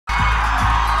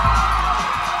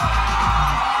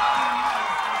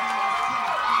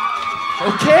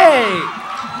Okay.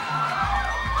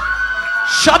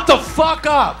 Shut the fuck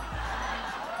up.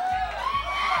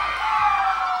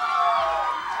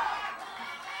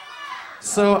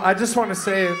 So I just want to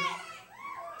say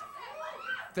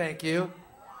thank you.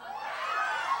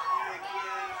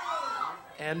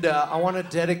 And I want to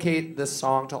dedicate this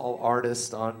song to all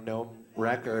artists on Gnome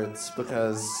Records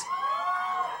because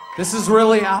this is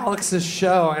really Alex's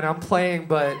show and I'm playing,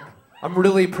 but I'm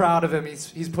really proud of him.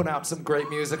 He's put out some great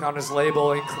music on his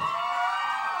label,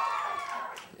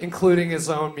 including his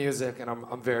own music, and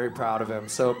I'm very proud of him.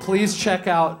 So please check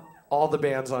out all the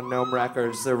bands on Gnome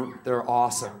Records. They're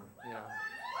awesome.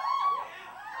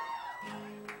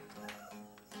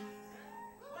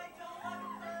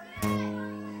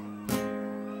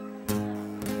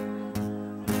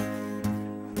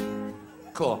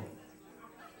 Cool.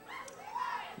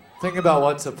 Think about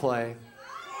what to play.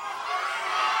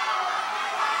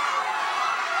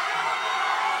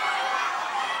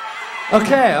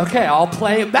 Okay, I'll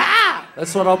play Bah!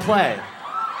 That's what I'll play.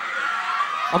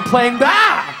 I'm playing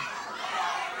Bah!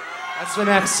 That's the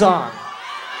next song.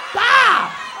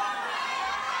 Bah!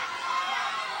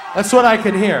 That's what I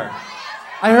can hear.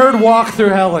 I heard Walk Through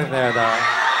Hell in there, though.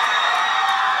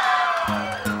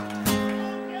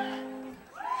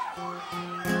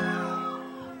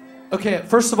 Okay,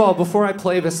 first of all, before I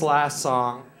play this last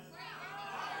song,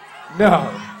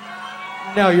 no,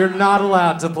 you're not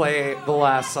allowed to play the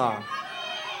last song.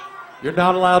 You're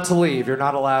not allowed to leave. You're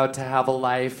not allowed to have a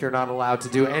life. You're not allowed to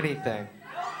do anything.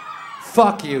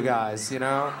 Fuck you guys, you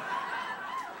know?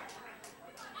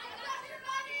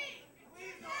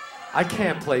 I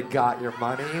can't play Got Your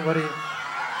Money. What do you...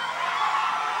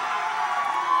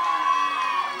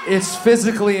 It's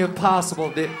physically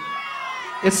impossible.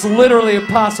 It's literally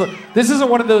impossible. This isn't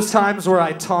one of those times where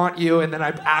I taunt you and then I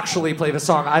actually play the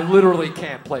song. I literally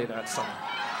can't play that song.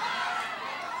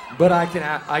 But I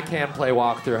can play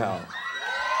Walk Through Hell.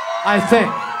 I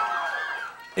think.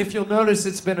 If you'll notice,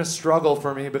 it's been a struggle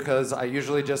for me because I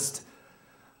usually just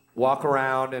walk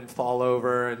around and fall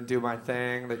over and do my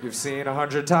thing that you've seen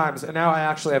 100 times. And now I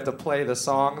actually have to play the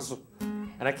songs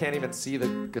and I can't even see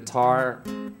the guitar.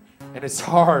 And it's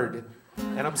hard.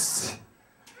 And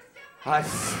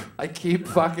I keep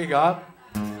fucking up.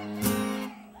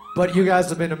 But you guys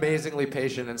have been amazingly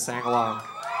patient and sang along.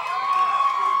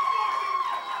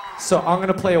 So I'm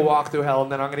gonna play a Walk Through Hell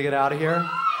and then I'm gonna get out of here.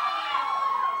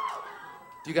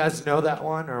 Do you guys know that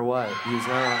one or what? You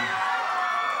know?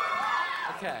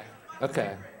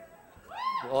 Okay.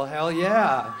 Well, hell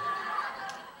yeah.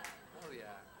 Hell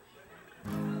yeah.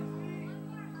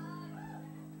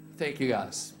 Thank you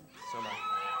guys so much.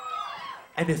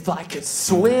 And if I could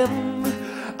swim,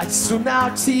 I'd swim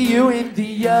out to you in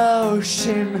the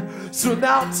ocean. Swim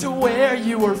out to where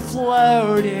you were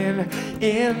floating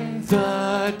in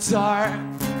the dark.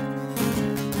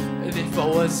 And if I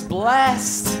was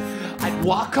blessed, I'd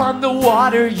walk on the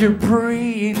water you're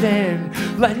breathing.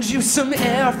 Lend you some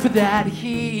air for that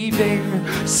heaving,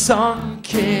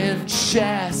 sunken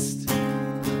chest.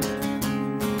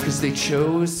 'Cause they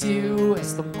chose you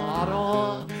as the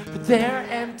model for their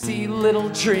empty little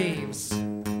dreams.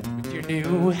 Your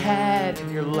new head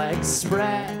and your legs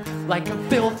spread like a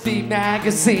filthy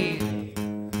magazine.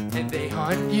 And they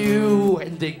hunt you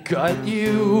and they gut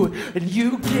you and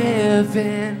you give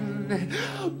in.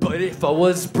 But if I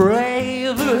was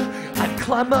brave, I'd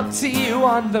climb up to you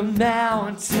on the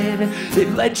mountain.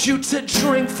 They'd let you to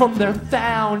drink from their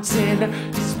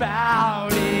fountain,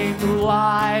 spouting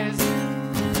lies.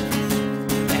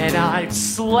 And I'd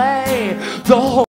slay the whole